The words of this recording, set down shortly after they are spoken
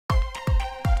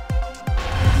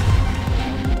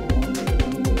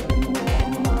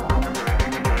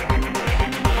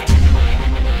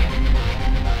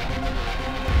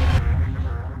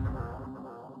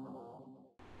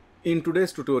In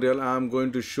today's tutorial, I am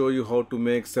going to show you how to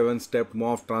make 7-step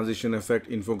morph transition effect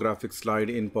infographic slide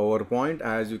in PowerPoint.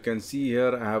 As you can see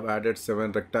here, I have added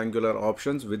 7 rectangular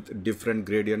options with different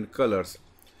gradient colors.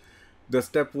 The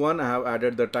step 1, I have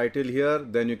added the title here.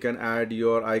 Then you can add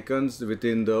your icons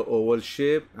within the oval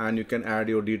shape and you can add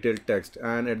your detailed text.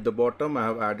 And at the bottom, I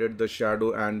have added the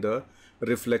shadow and the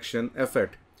reflection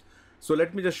effect. So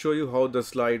let me just show you how the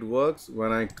slide works.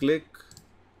 When I click,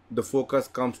 the focus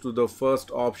comes to the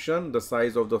first option, the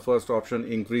size of the first option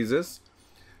increases,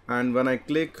 and when I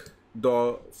click,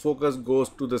 the focus goes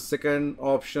to the second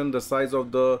option, the size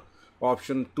of the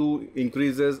option 2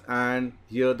 increases, and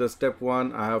here the step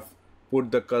 1 I have put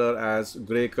the color as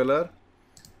gray color.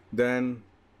 Then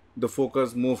the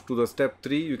focus moves to the step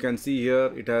 3. You can see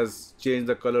here it has changed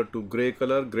the color to gray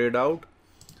color, grayed out.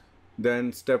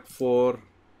 Then step 4,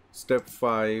 step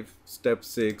 5, step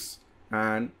 6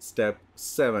 and step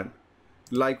 7.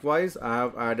 Likewise, I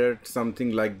have added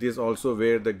something like this also,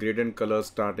 where the gradient color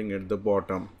starting at the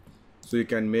bottom, so you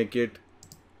can make it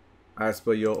as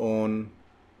per your own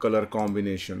color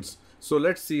combinations. So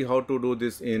let's see how to do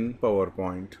this in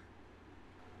PowerPoint.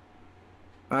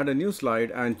 Add a new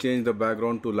slide and change the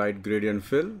background to light gradient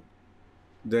fill.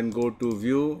 Then go to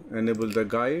view, enable the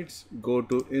guides, go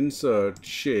to insert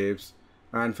shapes,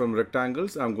 and from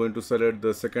rectangles I'm going to select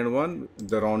the second one,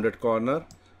 the rounded corner.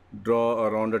 Draw a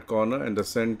rounded corner in the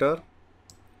center,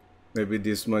 maybe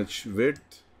this much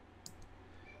width,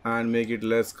 and make it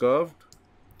less curved.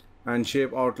 And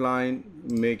shape outline,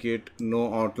 make it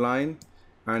no outline,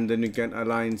 and then you can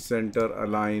align center,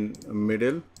 align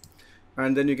middle,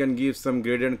 and then you can give some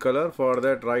gradient color. For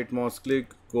that, right mouse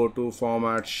click, go to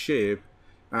format shape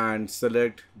and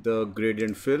select the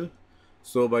gradient fill.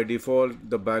 So by default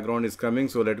the background is coming,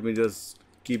 so let me just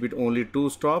keep it only 2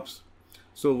 stops.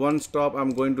 So one stop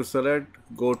I'm going to select,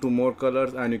 go to more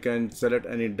colors, and you can select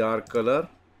any dark color,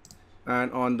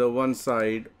 and on the one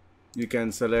side you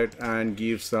can select and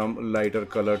give some lighter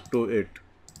color to it.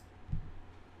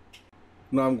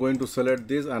 Now I'm going to select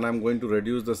this and I'm going to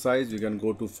reduce the size. You can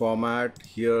go to format,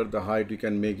 here the height you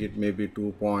can make it maybe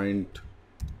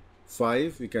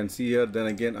 2.5. you can see here. Then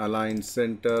again, align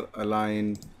center,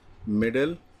 align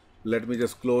middle. Let me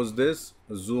just close this,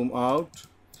 zoom out,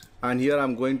 and here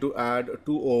I'm going to add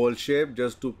 2 oval shape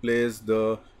just to place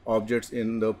the objects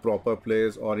in the proper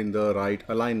place or in the right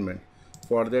alignment.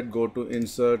 For that, go to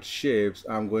insert shapes.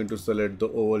 I'm going to select the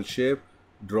oval shape,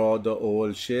 draw the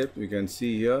oval shape, you can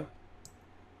see here,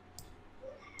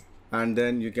 and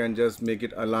then you can just make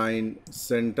it align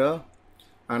center,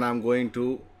 and I'm going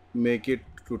to make it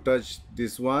to touch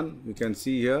this one, you can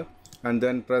see here, and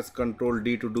then press Ctrl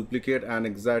D to duplicate and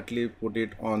exactly put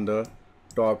it on the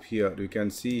top here, you can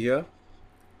see here.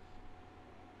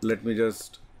 Let me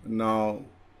just now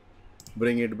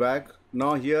bring it back.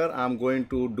 Now here I'm going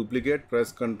to duplicate,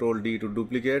 press Ctrl D to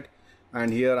duplicate,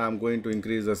 and here I'm going to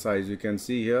increase the size. You can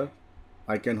see here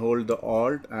I can hold the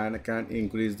Alt and I can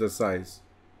increase the size.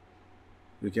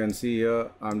 You can see here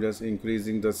I'm just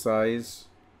increasing the size,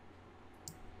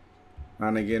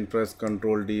 and again press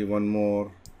Ctrl D one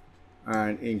more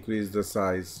and increase the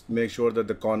size. Make sure that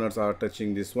the corners are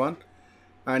touching this one,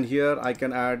 and here I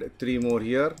can add 3 more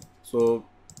here. So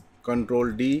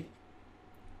Ctrl D,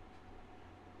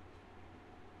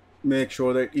 make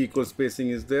sure that equal spacing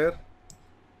is there,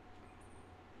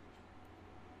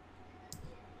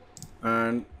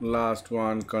 and last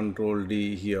one Ctrl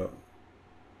D here.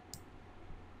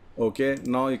 Okay,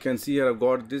 now you can see here I've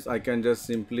got this. I can just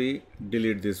simply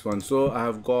delete this one. So I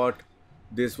have got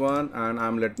this one,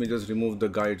 and let me just remove the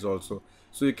guides also.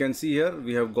 So you can see here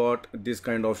we have got this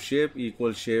kind of shape,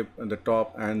 equal shape at the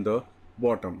top and the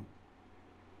bottom.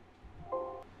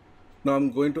 Now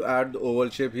I'm going to add the oval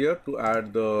shape here. To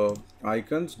add the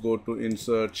icons, go to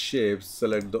insert shapes,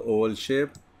 select the oval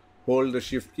shape, hold the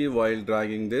shift key while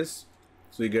dragging this,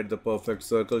 so you get the perfect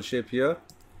circle shape here.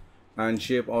 And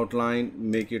shape outline,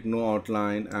 make it no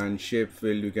outline, and shape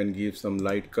fill, you can give some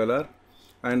light color,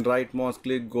 and right mouse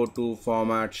click, go to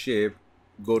format shape,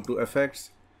 go to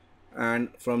effects, and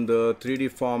from the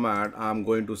 3D format I'm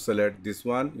going to select this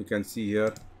one. You can see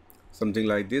here something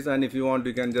like this, and if you want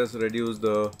you can just reduce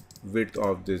the width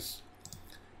of this.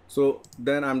 So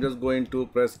then I'm just going to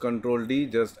press Ctrl D,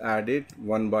 just add it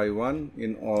one by one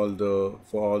in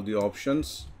for all the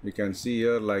options. You can see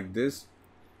here like this,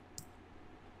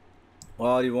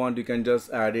 or you want you can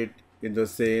just add it in the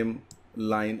same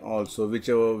line also.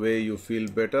 Whichever way you feel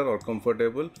better or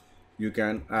comfortable, you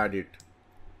can add it.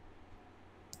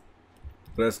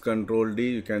 Press Ctrl D,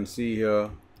 you can see here.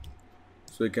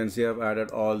 So you can see I've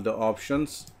added all the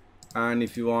options, and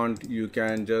if you want you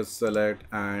can just select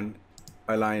and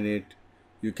align it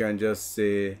you can just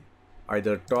say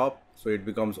either top, so it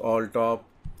becomes all top,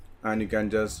 and you can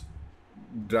just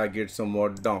drag it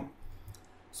somewhat down.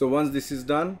 So once this is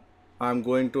done, I'm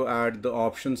going to add the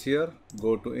options here.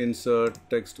 Go to insert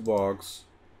text box.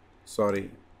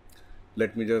 Sorry,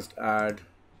 let me just add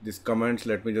these comments.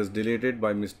 Let me just delete it.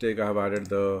 By mistake I have added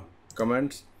the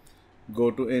comments.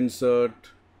 Go to insert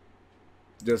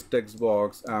just text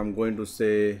box. I'm going to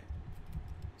say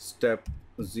step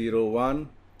 01,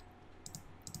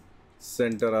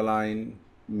 center align,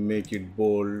 make it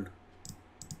bold,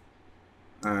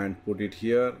 and put it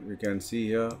here. You can see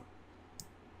here.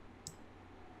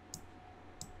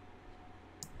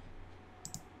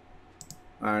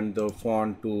 And the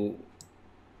font to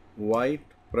white.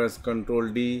 Press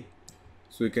Ctrl D,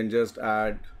 so you can just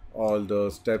add all the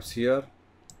steps here.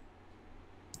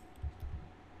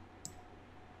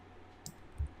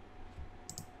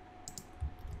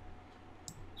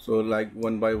 So like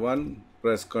one by one,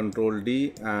 press Ctrl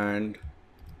D and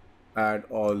add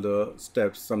all the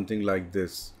steps, something like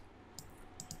this.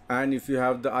 And if you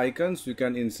have the icons, you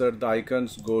can insert the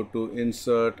icons. Go to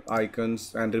insert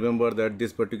icons, and remember that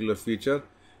this particular feature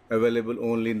available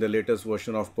only in the latest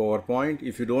version of PowerPoint.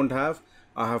 If you don't have,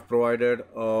 I have provided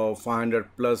 500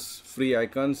 plus free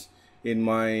icons in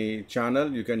my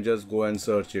channel. You can just go and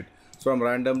search it. So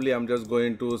I'm just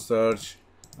going to search,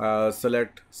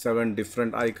 select 7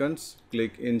 different icons,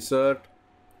 click insert.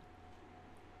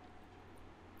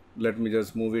 Let me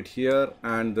just move it here,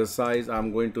 and the size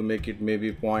I'm going to make it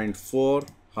maybe 0.4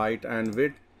 height and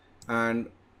width, and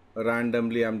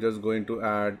randomly I'm just going to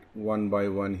add one by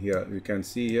one here. You can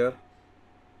see here,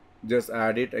 just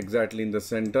add it exactly in the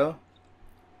center.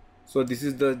 So this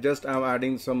is the just I'm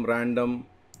adding some random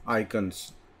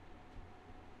icons.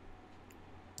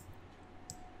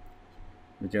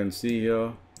 You can see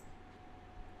here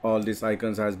all these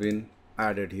icons has been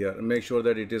added here. Make sure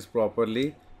that it is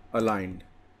properly aligned.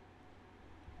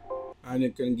 And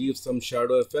you can give some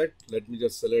shadow effect. Let me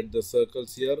just select the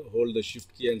circles here, hold the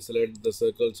shift key and select the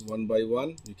circles one by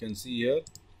one. You can see here,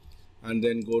 and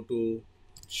then go to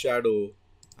shadow,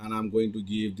 and I'm going to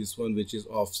give this one which is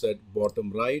offset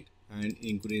bottom right and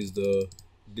increase the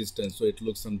distance so it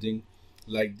looks something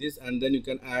like this. And then you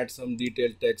can add some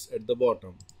detailed text at the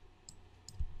bottom.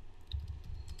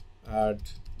 Add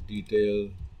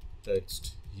detail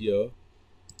text here,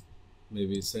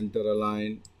 maybe center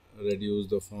align, reduce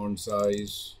the font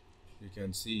size. You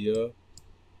can see here,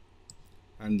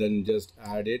 and then just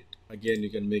add it. Again, you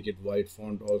can make it white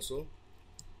font also.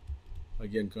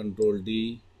 Again, Ctrl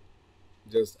D,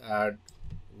 just add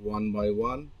one by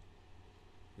one.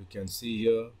 You can see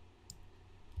here.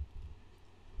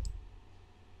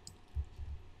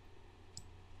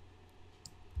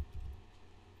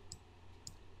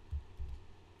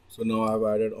 So now I have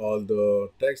added all the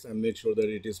text, and make sure that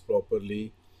it is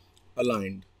properly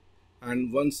aligned.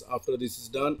 And once after this is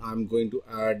done, I'm going to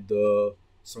add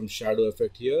some shadow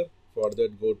effect here. For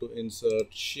that, go to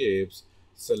insert shapes,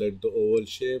 select the oval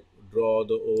shape, draw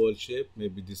the oval shape,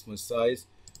 maybe this much size,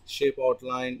 shape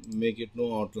outline, make it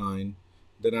no outline.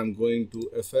 Then I'm going to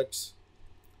effects,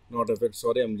 not effects,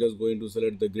 sorry, I'm just going to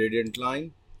select the gradient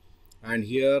line, and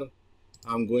here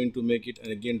I'm going to make it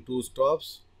again 2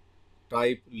 stops,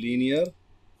 type linear.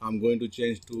 I'm going to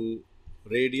change to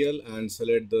radial and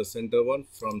select the center one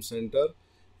from center.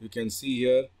 You can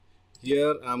see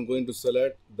here I'm going to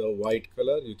select the white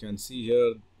color. You can see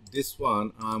here this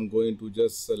one I'm going to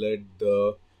just select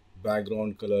the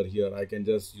background color here. I can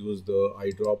just use the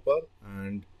eyedropper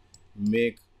and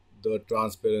make the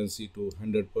transparency to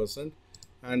 100%,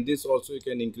 and this also you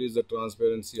can increase the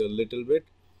transparency a little bit.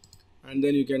 And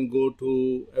then you can go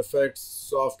to effects,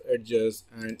 soft edges,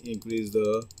 and increase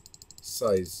the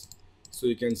size. So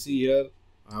you can see here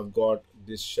I've got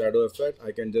this shadow effect.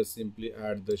 I can just simply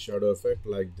add the shadow effect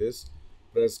like this.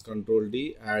 Press Ctrl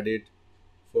D, add it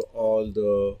for all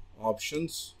the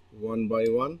options one by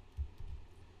one.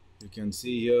 You can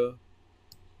see here.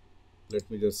 Let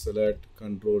me just select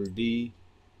Ctrl D.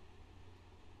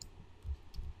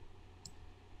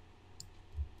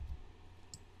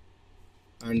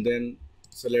 And then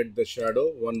select the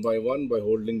shadow one by one by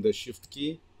holding the shift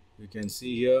key. You can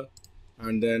see here,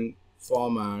 and then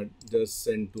format, just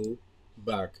send to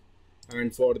back.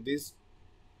 And for this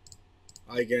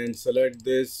I can select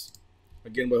this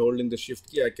again by holding the shift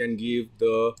key. I can give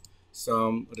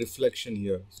some reflection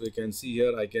here. So you can see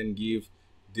here I can give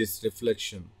this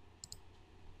reflection,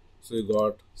 so you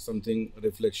got something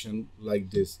reflection like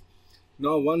this.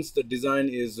 Now once the design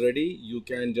is ready, you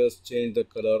can just change the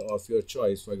color of your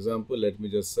choice. For example, let me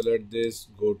just select this,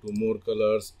 go to more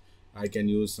colors. I can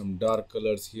use some dark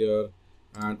colors here,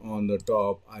 and on the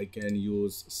top I can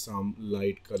use some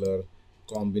light color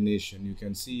combination. You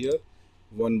can see here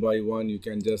one by one you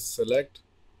can just select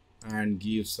and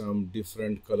give some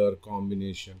different color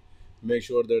combination. Make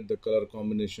sure that the color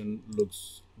combination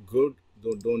looks good,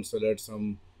 though don't select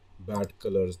some bad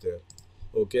colors there.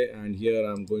 Okay, and here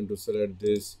I'm going to select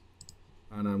this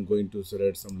and I'm going to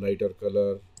select some lighter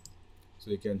color,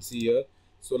 so you can see here.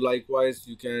 So likewise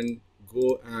you can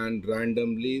go and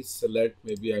randomly select,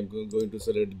 maybe I'm going to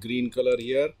select green color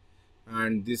here,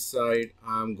 and this side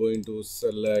I'm going to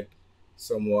select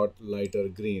somewhat lighter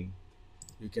green.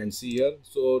 You can see here,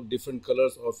 so different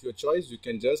colors of your choice, you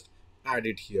can just add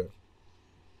it here.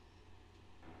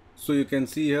 So you can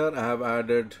see here I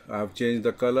have changed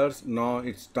the colors. Now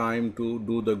it's time to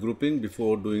do the grouping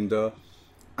before doing the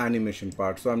animation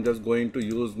part. So I'm just going to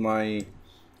use my,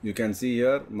 you can see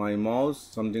here my mouse,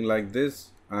 something like this,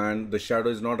 and the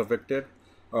shadow is not affected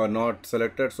or not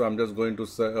selected, so I'm just going to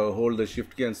hold the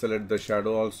shift key and select the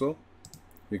shadow also.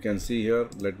 You can see here,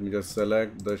 let me just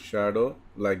select the shadow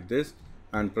like this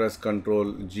and press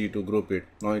Ctrl G to group it.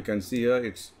 Now you can see here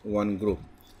it's one group.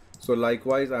 So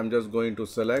likewise I'm just going to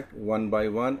select one by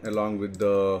one along with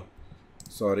the,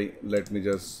 sorry, let me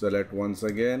just select once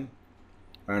again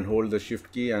and hold the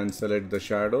shift key and select the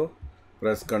shadow,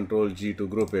 press Ctrl G to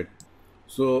group it.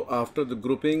 So after the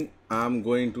grouping I'm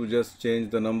going to just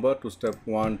change the number to step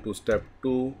 1 to step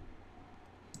 2.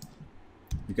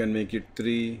 You can make it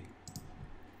 3,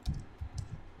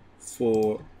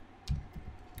 4,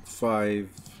 5,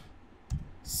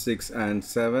 6 and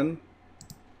 7.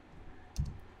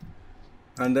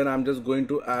 And then I'm just going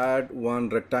to add one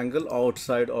rectangle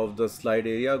outside of the slide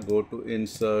area. Go to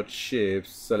insert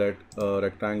shapes, select a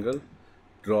rectangle,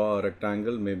 draw a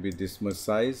rectangle, maybe this much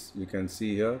size, you can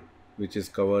see here, which is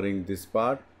covering this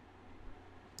part.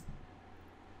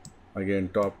 Again,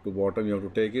 top to bottom you have to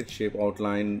take it. Shape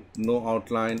outline, no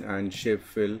outline, and shape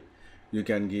fill you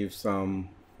can give some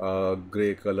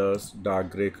gray colors,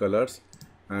 dark gray colors,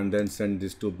 and then send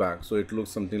this to back, so it looks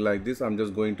something like this. I'm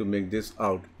just going to make this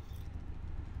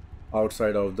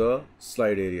outside of the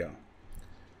slide area.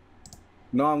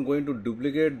 Now I'm going to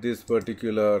duplicate this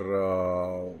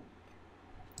particular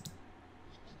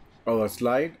our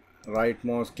slide. Right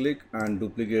mouse click and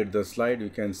duplicate the slide, you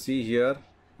can see here,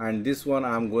 and this one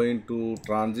I'm going to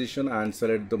transition and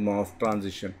select the morph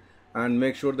transition, and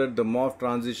make sure that the morph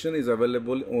transition is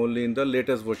available only in the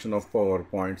latest version of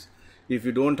PowerPoints. If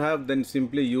you don't have, then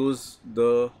simply use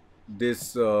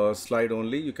this slide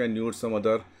only. You can use some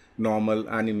other normal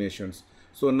animations.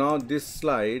 So now this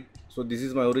slide, so this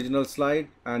is my original slide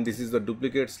and this is the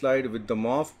duplicate slide with the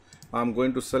morph. I'm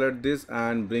going to select this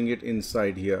and bring it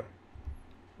inside here.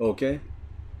 Okay,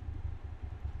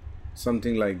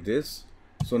 something like this.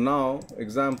 So now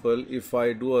example, if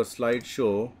I do a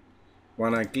slideshow,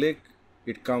 when I click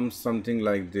it comes something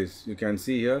like this, you can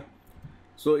see here.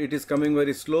 So it is coming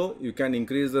very slow. You can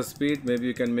increase the speed, maybe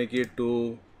you can make it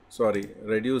to, sorry,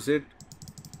 reduce it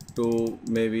to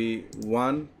maybe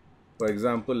 1. For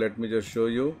example, let me just show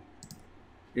you,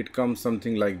 it comes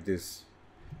something like this.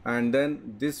 And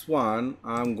then this one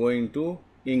I'm going to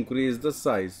increase the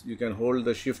size. You can hold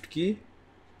the shift key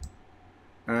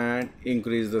and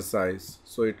increase the size,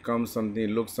 so it comes something, it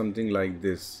looks something like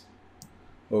this.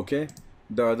 Okay,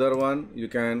 the other one you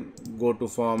can go to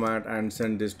format and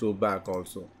send this to back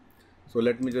also. So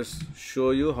let me just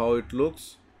show you how it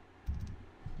looks.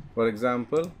 For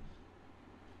example,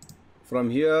 from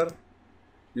here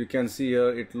you can see here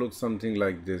it looks something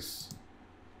like this.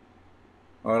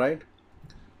 All right,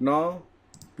 now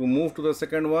to move to the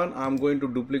second one, I'm going to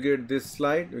duplicate this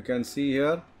slide, you can see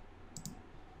here,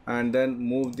 and then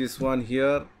move this one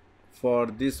here for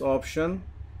this option.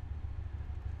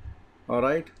 All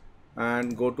right,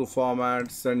 and go to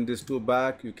format, send this to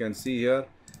back. You can see here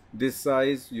this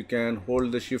size, you can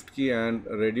hold the shift key and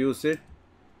reduce it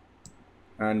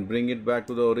and bring it back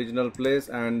to the original place,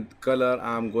 and color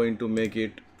I'm going to make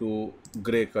it to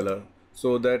gray color,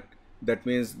 so that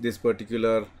means this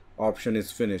particular option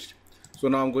is finished. So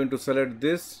now I'm going to select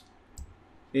this,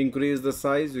 increase the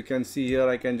size. You can see here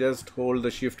I can just hold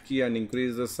the shift key and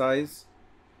increase the size,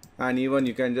 and even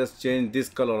you can just change this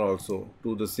color also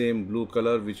to the same blue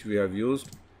color which we have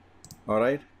used. All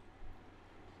right,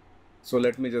 so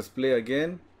let me just play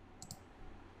again.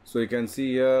 So you can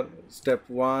see here step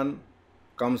 1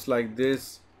 comes like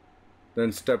this,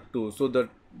 then step 2, so that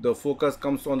the focus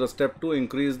comes on the step 2,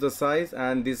 increase the size,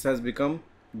 and this has become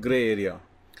gray area.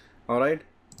 All right,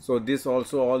 so this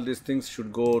also, all these things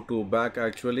should go to back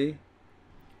actually.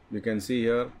 You can see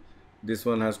here this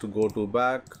one has to go to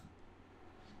back.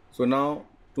 So now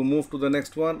To move to the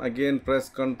next one, again press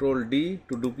Ctrl D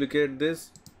to duplicate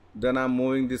this. Then I'm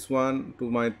moving this one to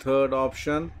my third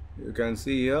option, you can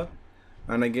see here,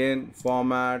 and again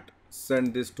format,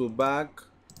 send this to back,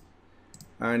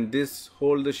 and this,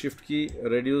 hold the shift key,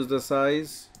 reduce the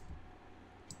size,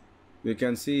 you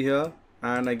can see here,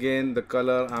 and again the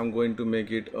color I'm going to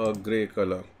make it a gray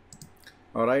color.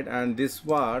 Alright, and this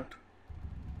what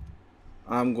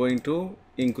I'm going to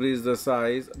increase the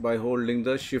size by holding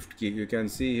the shift key, you can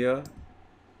see here,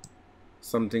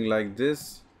 something like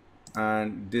this,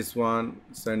 and this one,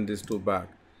 send this to back.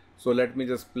 So let me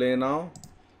just play now.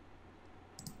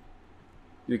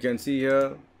 You can see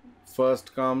here,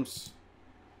 first comes,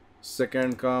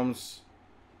 second comes,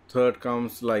 third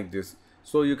comes, like this.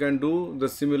 So you can do the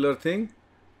similar thing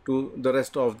to the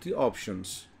rest of the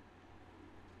options.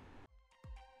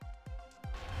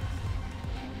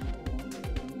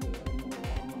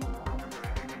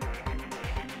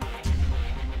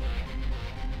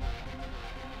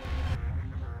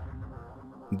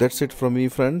 That's it from me,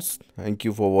 friends. Thank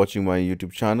you for watching my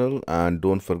YouTube channel, and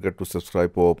don't forget to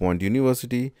subscribe PowerPoint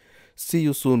University. See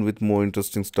you soon with more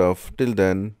interesting stuff. Till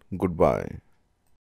then, goodbye.